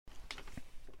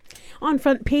On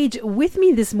Front Page with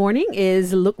me this morning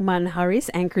is Luqman Hariz,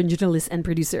 anchor, journalist and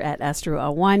producer at Astro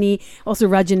Awani. Also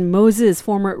Rajan Moses,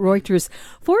 former Reuters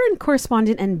foreign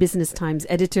correspondent and Business Times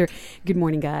editor. Good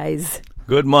morning, guys.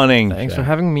 Good morning. Thanks for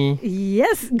having me.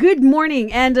 Yes, good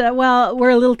morning. And well, we're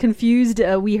a little confused.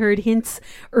 We heard hints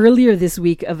earlier this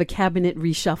week of a cabinet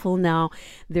reshuffle. Now,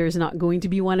 there's not going to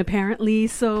be one apparently.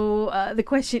 So the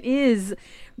question is,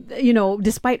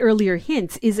 despite earlier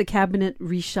hints, is a cabinet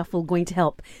reshuffle going to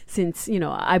help? Since,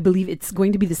 I believe it's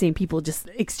going to be the same people just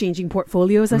exchanging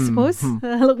portfolios, I suppose.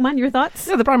 Luqman, your thoughts?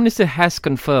 Yeah, the Prime Minister has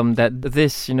confirmed that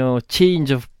this,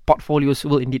 change of portfolios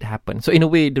will indeed happen. So in a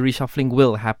way, the reshuffling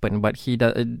will happen, but he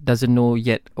doesn't know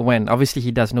yet when. Obviously,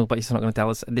 he does know, but he's not going to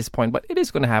tell us at this point. But it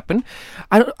is going to happen.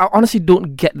 I honestly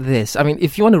don't get this. I mean,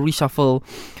 if you want to reshuffle,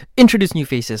 introduce new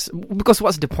faces. Because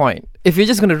what's the point? If you're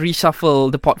just going to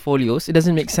reshuffle the portfolios, it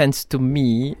doesn't make sense to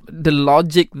me. The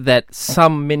logic that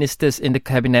some ministers in the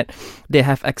cabinet, they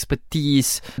have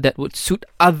expertise that would suit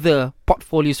other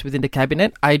portfolios within the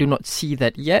cabinet, I do not see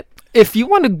that yet. If you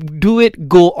want to do it,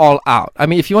 go all out. I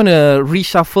mean, if you want to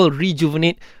reshuffle,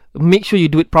 rejuvenate, make sure you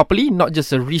do it properly, not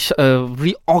just a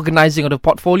reorganizing of the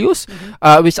portfolios,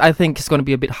 which I think is going to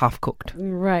be a bit half-cooked.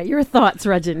 Right. Your thoughts,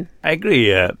 Rajan? I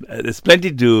agree. There's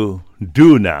plenty to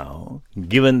do now,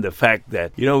 given the fact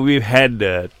that, we've had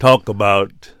talk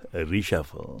about a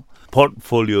reshuffle,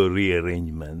 portfolio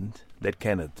rearrangement, that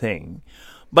kind of thing.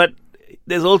 But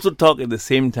there's also talk at the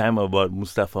same time about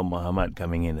Mustafa Mohamad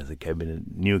coming in as a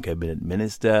new cabinet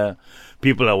minister.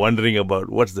 People are wondering about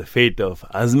what's the fate of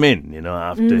Azmin,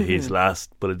 after his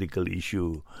last political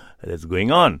issue that's going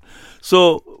on.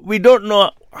 So we don't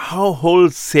know how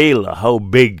wholesale or how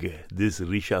big this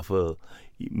reshuffle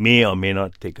may or may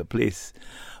not take place.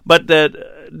 But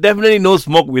definitely no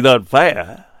smoke without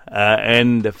fire.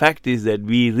 And the fact is that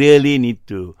we really need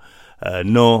to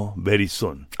know very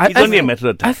soon. It's only a matter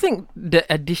of time. I think the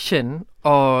addition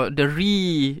or the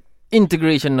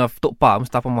reintegration of Tok Pa,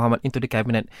 Mustafa Mohamad, into the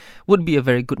cabinet would be a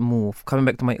very good move. Coming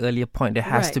back to my earlier point, there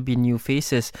has to be new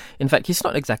faces. In fact, he's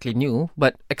not exactly new,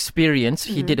 but experienced.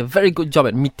 He did a very good job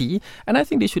at MITI, and I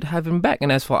think they should have him back.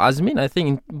 And as for Azmin, I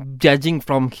think, judging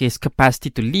from his capacity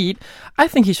to lead, I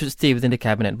think he should stay within the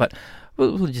cabinet. But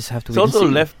we'll just have to wait and see. It's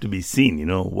also left to be seen,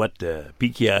 what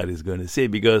PKR is going to say,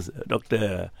 because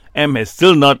Dr. M has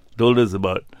still not told us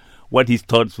about what his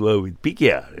thoughts were with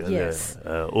PKR. Yes.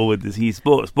 Over this, he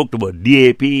spoke about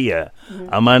DAP,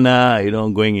 Amana,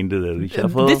 going into the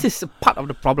reshuffle. This is part of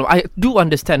the problem. I do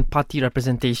understand party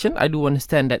representation. I do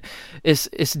understand that is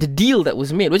the deal that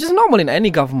was made, which is normal in any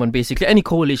government, basically, any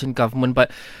coalition government.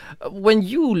 But when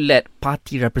you let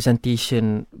party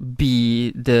representation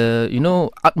be the,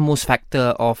 utmost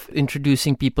factor of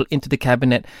introducing people into the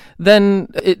cabinet, then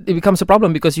it becomes a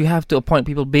problem, because you have to appoint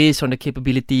people based on the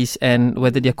capabilities and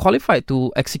whether they're qualified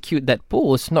to execute that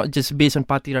post, not just based on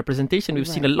party representation. We've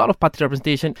seen a lot of party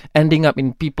representation ending up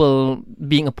in people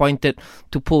being appointed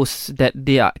to posts that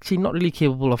they are actually not really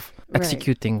capable of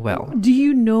executing well. Do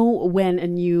you know when a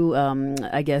new,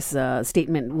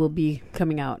 statement will be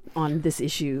coming out on this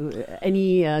issue?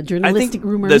 Any journalistic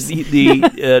rumors?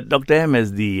 The Dr. M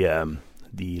has the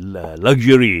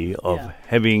luxury of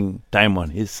having time on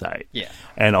his side,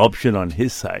 an option on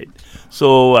his side.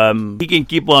 So he can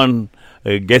keep on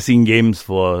guessing games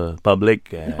for public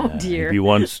if he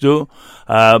wants to.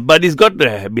 But it's got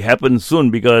to happen soon,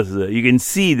 because you can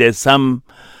see there's some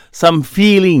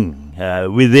feeling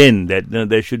within that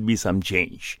there should be some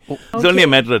change. It's only a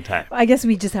matter of time. I guess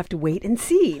we just have to wait and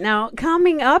see. Now,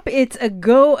 coming up, it's a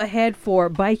go-ahead for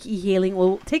bike e-hailing.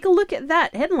 We'll take a look at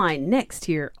that headline next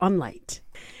here on Lite.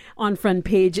 On Front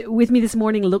Page with me this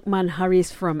morning, Luqman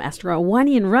Hariz from Astro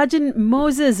Awani and Rajan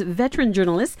Moses, veteran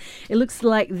journalist. It looks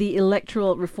like the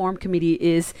Electoral Reform Committee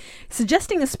is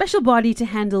suggesting a special body to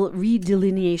handle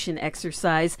redelineation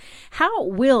exercise. How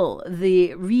will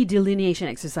the redelineation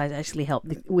exercise actually help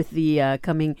with the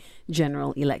coming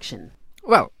general election?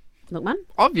 Well, Luqman?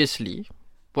 Obviously,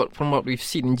 from what we've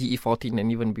seen in GE14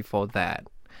 and even before that,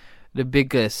 the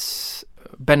biggest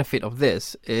benefit of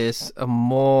this is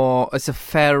a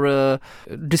fairer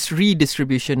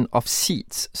redistribution of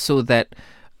seats, so that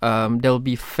there will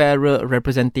be fairer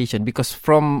representation. Because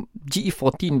from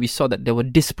GE14 we saw that there were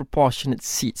disproportionate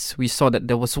seats. We saw that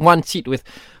there was one seat with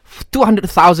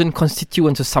 200,000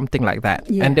 constituents or something like that,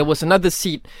 and there was another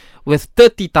seat with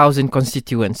 30,000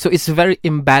 constituents. So it's very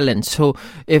imbalanced. So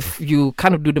if you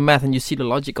kind of do the math and you see the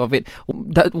logic of it,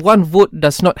 that one vote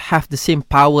does not have the same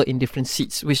power in different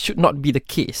seats, which should not be the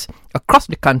case. Across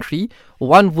the country,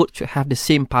 one vote should have the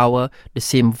same power, the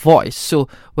same voice. So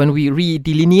when we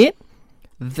redelineate,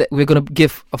 that we're going to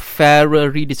give a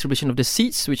fairer redistribution of the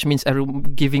seats, which means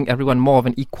giving everyone more of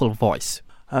an equal voice?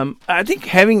 I think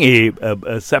having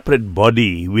a separate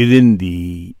body within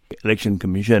the Election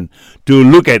Commission to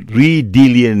look at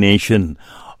redelineation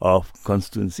of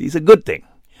constituency is a good thing,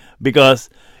 because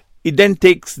it then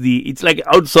takes it's like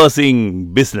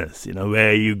outsourcing business,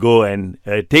 where you go and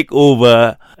take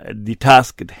over the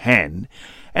task at hand.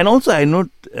 And also I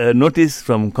noticed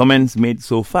from comments made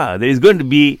so far, there is going to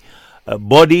be a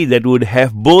body that would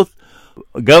have both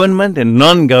government and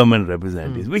non-government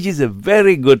representatives, which is a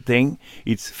very good thing.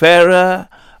 It's fairer.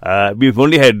 We've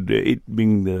only had it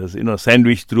being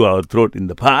sandwiched through our throat in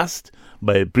the past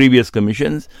by previous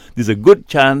commissions. There's a good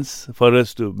chance for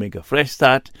us to make a fresh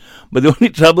start. But the only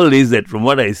trouble is that from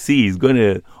what I see, it's going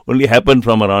to only happen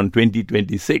from around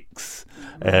 2026.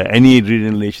 Any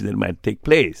redelineation that might take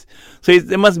place. So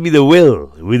there must be the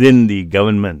will within the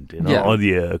government, or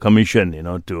the commission,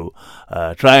 to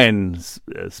try and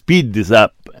speed this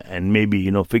up and maybe,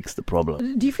 fix the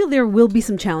problem. Do you feel there will be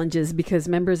some challenges because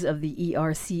members of the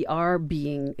ERC are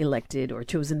being elected or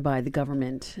chosen by the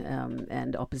government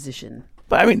and opposition?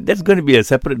 But that's going to be a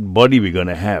separate body we're going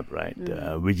to have, right?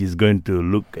 Which is going to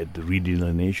look at the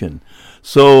redelineation.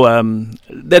 So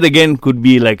that again could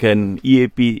be like an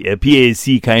EAP, a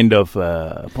PAC kind of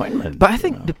appointment. But I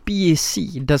think the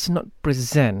PAC does not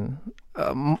present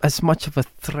as much of a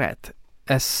threat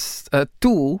as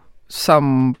to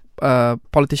some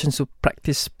politicians who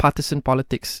practice partisan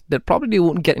politics that probably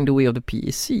won't get in the way of the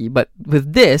PAC. But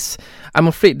with this, I'm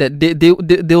afraid that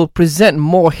they will present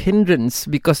more hindrance,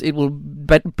 because it will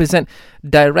present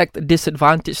direct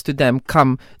disadvantage to them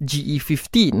come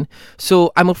GE15.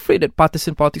 So I'm afraid that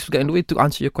partisan politics will get in the way. To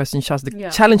answer your question, Shaz, the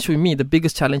challenge for me, the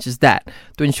biggest challenge is that,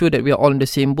 to ensure that we are all in the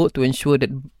same boat, to ensure that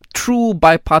true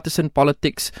bipartisan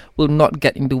politics will not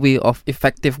get in the way of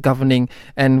effective governing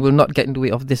and will not get in the way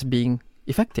of this being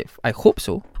effective. I hope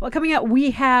so. Well, coming up,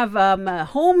 we have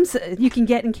homes you can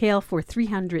get in KL for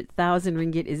 300,000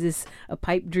 ringgit. Is this a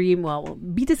pipe dream? Well, we'll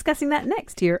be discussing that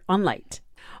next here on Lite.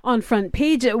 On Front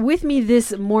Page, with me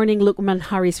this morning, Luqman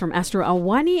Hariz from Astro,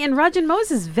 Awani, and Rajan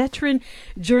Moses, veteran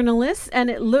journalist.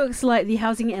 And it looks like the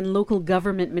Housing and Local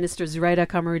Government Minister Zuraida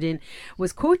Kamarudin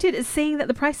was quoted as saying that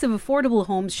the price of affordable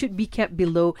homes should be kept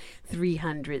below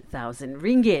 300,000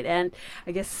 ringgit. And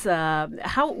I guess,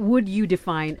 how would you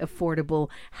define affordable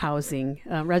housing,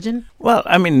 Rajan? Well,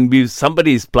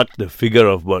 somebody's plucked the figure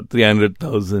of about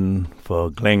 300,000 for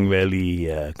Klang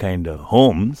Valley kind of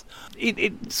homes.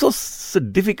 It's so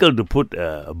difficult to put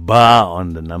a bar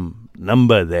on the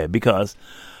number there, because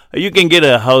you can get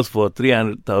a house for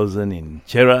 300,000 in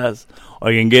Cheras,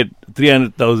 or you can get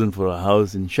 300,000 for a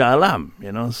house in Shah Alam,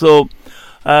 So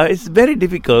it's very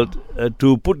difficult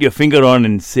to put your finger on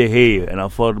and say, hey, an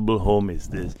affordable home is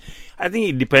this. I think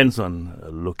it depends on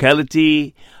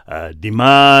locality,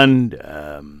 demand,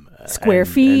 square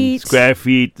feet,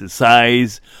 the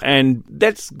size, and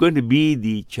that's going to be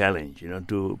the challenge,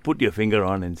 to put your finger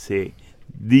on and say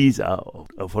these are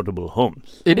affordable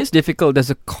homes. It is difficult. There's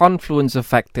a confluence of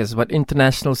factors, but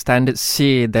international standards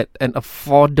say that an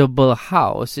affordable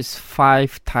house is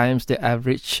 5 times the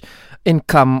average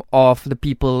income of the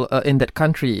people in that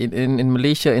country. In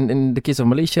Malaysia, in the case of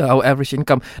Malaysia, our average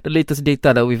income, the latest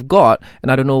data that we've got,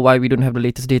 and I don't know why we don't have the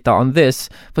latest data on this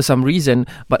for some reason,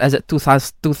 but as at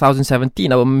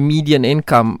 2017, our median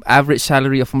income, average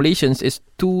salary of Malaysians is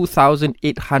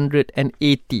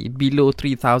 2,880, below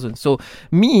 3,000. So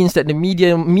means that the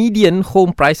median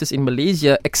home prices in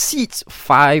Malaysia exceeds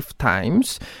 5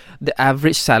 times the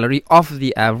average salary of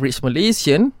the average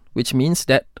Malaysian, which means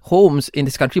that homes in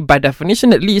this country, by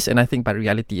definition at least, and I think by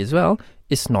reality as well,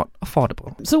 is not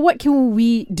affordable. So what can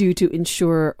we do to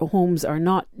ensure homes are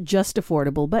not just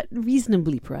affordable, but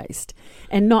reasonably priced,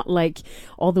 and not like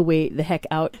all the way the heck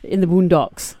out in the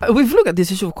boondocks? We've looked at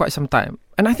this issue for quite some time,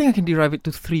 and I think I can derive it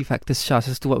to 3 factors, Shaz,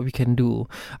 as to what we can do.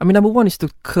 Number one is to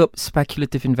curb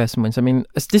speculative investments.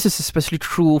 This is especially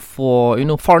true for,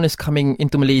 foreigners coming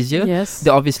into Malaysia. Yes.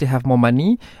 They obviously have more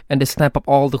money, and they snap up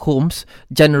all the homes,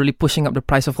 generally pushing up the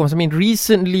price of homes.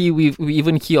 Recently we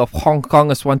even hear of Hong Kong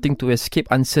as wanting to escape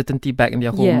uncertainty back in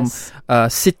their home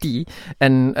city,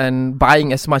 and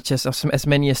buying as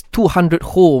many as 200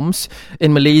 homes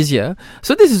in Malaysia.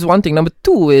 So this is one thing. Number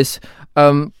two is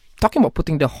talking about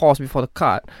putting the horse before the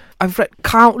cart. I've read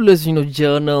countless,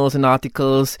 journals and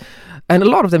articles, and a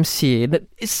lot of them say that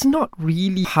it's not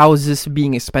really houses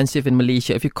being expensive in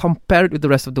Malaysia. If you compare it with the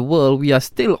rest of the world, we are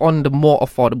still on the more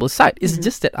affordable side. It's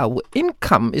just that our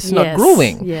income is not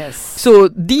growing. Yes. So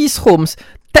these homes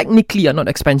technically are not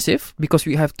expensive because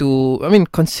we have to,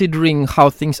 considering how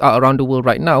things are around the world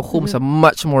right now, homes are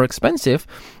much more expensive,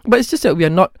 but it's just that we are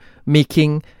not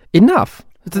making enough.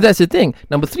 So that's the thing.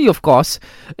 Number 3, of course,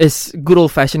 is good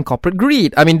old-fashioned corporate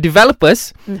greed.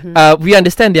 Developers, we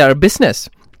understand they are a business.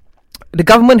 The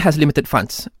government has limited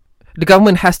funds. The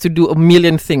government has to do a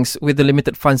million things with the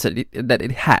limited funds that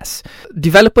it has.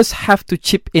 Developers have to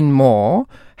chip in more,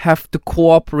 have to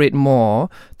cooperate more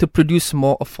to produce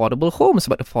more affordable homes.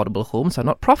 But affordable homes are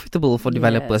not profitable for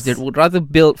developers. They would rather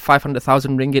build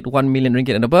 500,000 ringgit, 1 million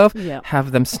ringgit and above,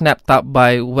 have them snapped up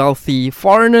by wealthy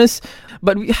foreigners.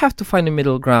 But we have to find a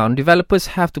middle ground. Developers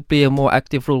have to play a more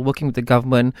active role working with the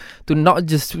government to not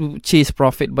just chase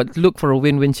profit, but look for a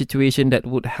win-win situation that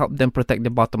would help them protect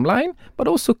the bottom line, but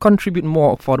also contribute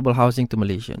more affordable housing to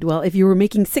Malaysians. Well, if you were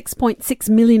making 6.6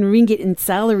 million ringgit in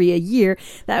salary a year,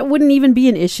 that wouldn't even be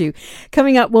an issue.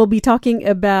 Coming up, we'll be talking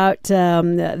about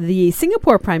the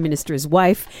Singapore Prime Minister's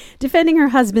wife defending her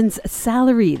husband's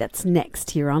salary. That's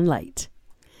next here on Lite.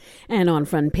 And on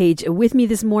Front Page, with me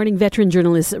this morning, veteran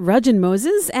journalist Rajan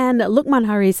Moses and Luqman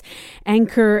Hariz,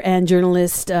 anchor and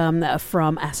journalist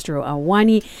from Astro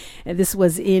Awani. This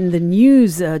was in the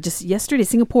news just yesterday.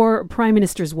 Singapore Prime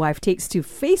Minister's wife takes to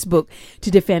Facebook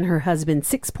to defend her husband's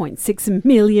 6.6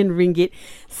 million ringgit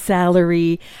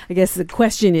salary. I guess the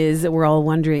question is, we're all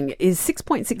wondering, is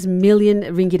 6.6 million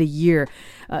ringgit a year,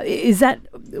 is that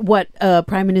what a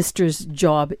Prime Minister's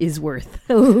job is worth?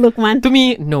 Luqman? To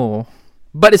me, no.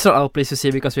 But it's not our place to say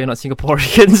because we're not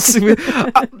Singaporeans.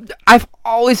 I've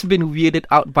always been weirded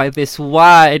out by this.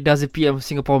 Why does the PM of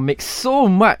Singapore make so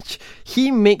much? He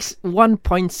makes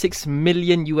 $1.6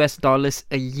 million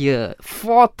a year,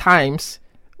 4 times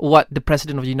what the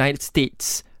President of the United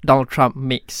States, Donald Trump,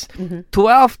 makes.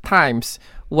 12 times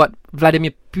what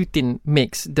Vladimir Putin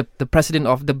makes, the president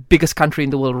of the biggest country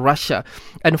in the world, Russia.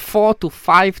 And 4 to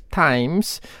 5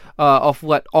 times of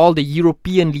what all the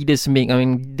European leaders make.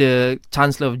 The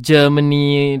Chancellor of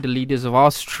Germany, the leaders of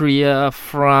Austria,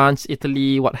 France,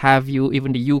 Italy, what have you,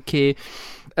 even the UK.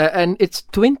 And it's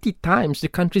 20 times the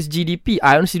country's GDP.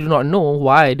 I honestly do not know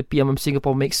why the PM of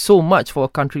Singapore makes so much for a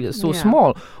country that's so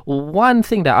small. One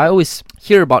thing that I always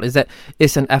hear about is that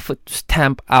it's an effort to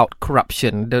stamp out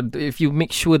corruption. If you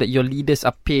make sure that your leaders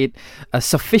are paid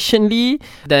sufficiently,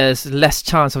 there's less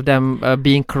chance of them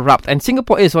being corrupt. And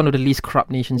Singapore is one of the least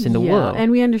corrupt nations in the world.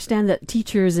 And we understand that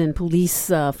teachers and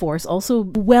police force also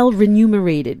well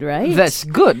remunerated, right? That's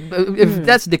good. If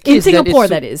that's the case, in Singapore,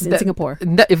 in Singapore.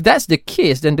 If that's the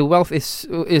case, then the wealth is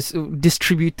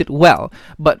distributed well.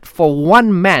 But for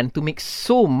one man to make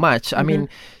so much,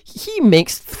 he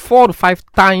makes 4 to 5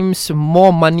 times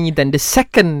more money than the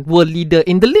second world leader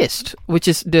in the list, which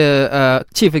is the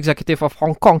chief executive of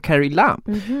Hong Kong, Carrie Lam.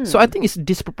 So I think it's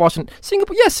disproportionate.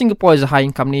 Singapore is a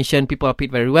high-income nation. People are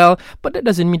paid very well, but that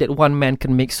doesn't mean that one man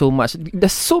can make so much.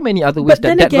 There's so many other ways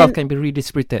that wealth can be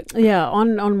redistributed. Yeah,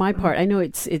 on my part, I know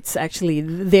it's actually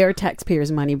their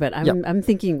taxpayers' money, but I'm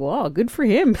thinking, wow, good for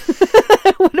him.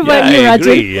 What about you, Rajan? I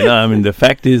agree. The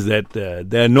fact is that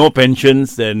there are no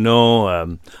pensions, there are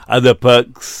no other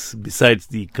perks besides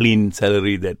the clean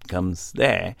salary that comes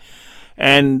there.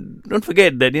 And don't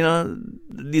forget that,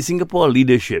 the Singapore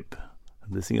leadership,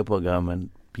 the Singapore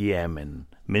government, PM and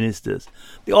ministers,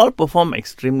 they all perform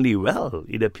extremely well,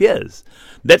 it appears.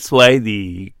 That's why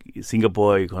the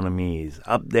Singapore economy is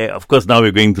up there. Of course, now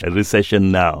we're going through a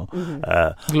recession now.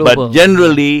 But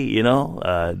generally,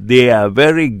 they are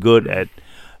very good at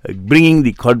bringing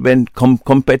the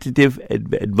competitive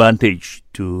advantage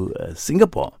to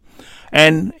Singapore.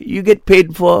 And you get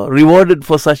rewarded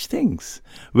for such things,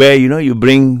 where, you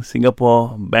bring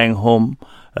Singapore Bank home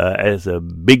as a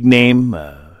big name.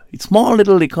 It's small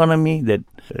little economy that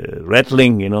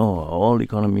rattling, all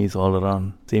economies all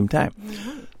around same time.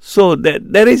 So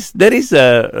there is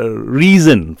a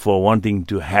reason for wanting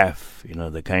to have,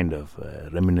 the kind of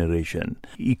remuneration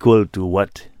equal to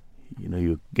what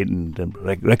you get in terms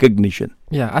of recognition.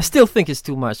 Yeah, I still think it's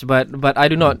too much, but I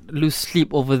do not lose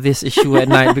sleep over this issue at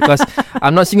night because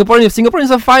I'm not Singaporean. If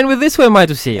Singaporeans are fine with this, who am I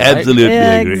to say? Absolutely,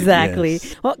 right? agree. Exactly.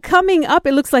 Yes. Well, coming up,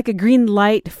 it looks like a green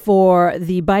light for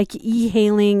the bike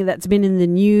e-hailing that's been in the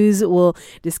news. We'll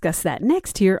discuss that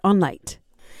next here on Lite.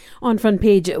 On Front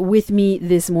Page with me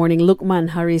this morning, Luqman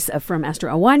Hariz from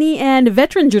Astro Awani and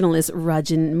veteran journalist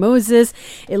Rajan Moses.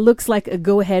 It looks like a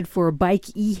go-ahead for bike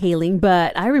e-hailing,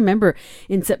 but I remember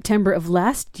in September of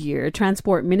last year,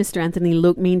 Transport Minister Anthony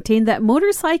Loke maintained that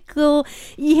motorcycle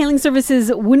e-hailing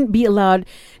services wouldn't be allowed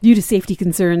due to safety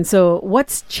concerns. So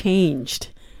what's changed?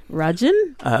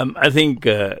 Rajan? I think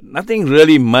nothing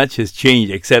really much has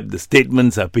changed except the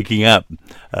statements are picking up.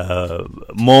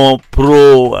 More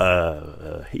pro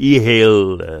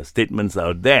e-hail statements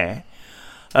out there.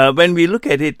 When we look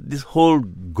at it, this whole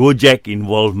Gojek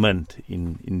involvement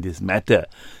in this matter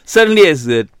suddenly has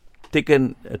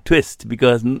taken a twist,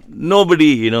 because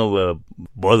nobody,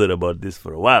 bothered about this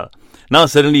for a while. Now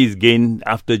suddenly it's gained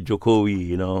after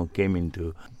Jokowi, came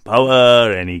into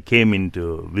power and he came in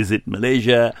to visit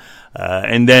Malaysia,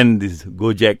 and then this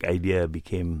Gojek idea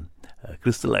became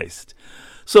crystallized.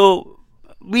 So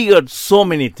we got so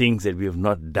many things that we have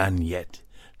not done yet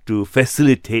to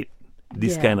facilitate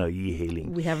this kind of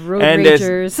e-hailing. We have road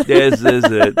ragers.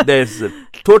 There's a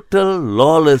total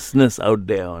lawlessness out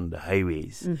there on the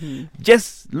highways. Mm-hmm.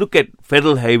 Just look at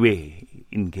Federal Highway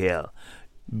in KL.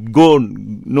 Go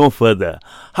no further.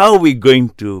 How are we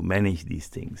going to manage these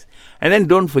things? And then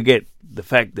don't forget the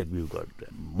fact that we've got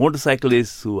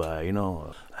motorcyclists who are,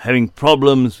 having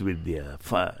problems with their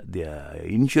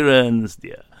insurance,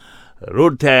 their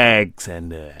road tax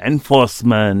and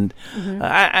enforcement. Mm-hmm.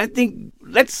 I think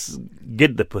let's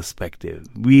get the perspective.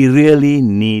 We really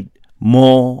need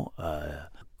more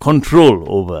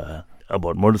control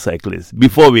about motorcyclists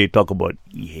before we talk about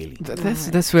e-hailing.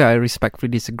 That's where I respectfully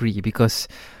disagree, because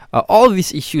all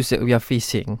these issues that we are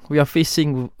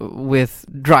facing with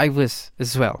drivers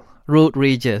as well. Road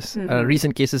rages,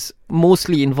 recent cases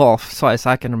mostly involve, so as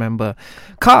I can remember,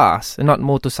 cars and not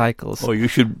motorcycles. Oh, you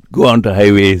should go onto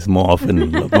highways more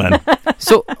often, Luqman.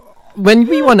 So, when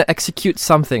we want to execute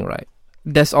something, right,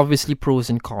 there's obviously pros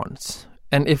and cons.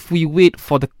 And if we wait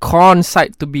for the con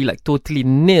side to be like totally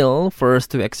nil for us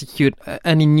to execute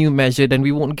any new measure, then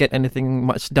we won't get anything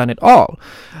much done at all.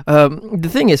 The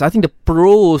thing is, I think the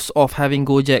pros of having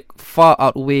Gojek far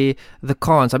outweigh the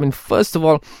cons. I mean, first of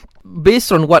all,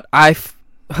 based on what I've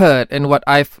heard and what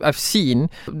I've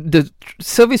seen, the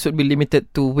service would be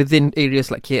limited to within areas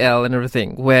like KL and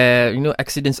everything, where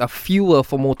accidents are fewer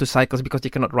for motorcycles because they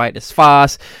cannot ride as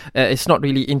fast. It's not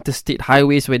really interstate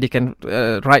highways where they can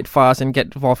ride fast and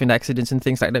get involved in accidents and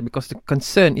things like that, because the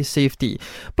concern is safety.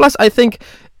 Plus, I think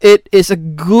it is a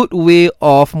good way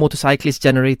of motorcyclists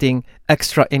generating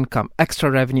extra income,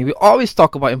 extra revenue. We always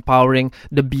talk about empowering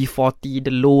the B40, the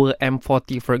lower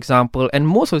M40, for example, and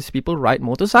most of these people ride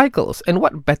motorcycles. And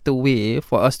what better way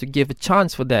for us to give a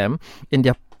chance for them in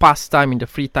their pastime, in the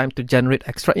free time, to generate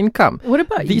extra income? What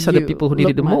about These are the people who need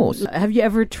it the most. Have you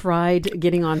ever tried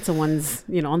getting on someone's,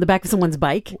 on the back of someone's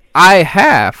bike? I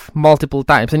have multiple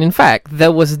times, and in fact,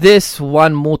 there was this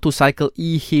one motorcycle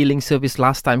e-hailing service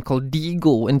last time called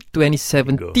Digo in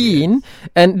 2017,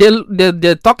 and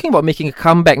they're talking about making a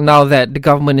comeback now that the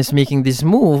government is making this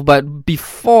move. But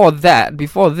before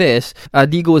this,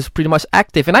 Digo was pretty much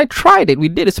active, and I tried it. We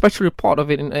did a special report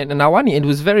of it in Awani, and it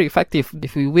was very effective.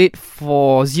 If we wait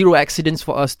for zero accidents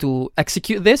for us to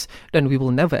execute this, then we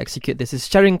will never execute this. It's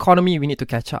sharing economy. We need to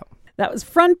catch up. That was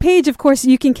Front Page. Of course,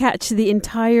 you can catch the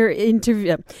entire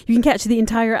interview. You can catch the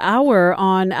entire hour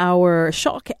on our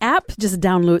Shock app. Just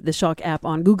download the Shock app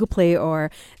on Google Play or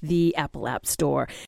the Apple App Store.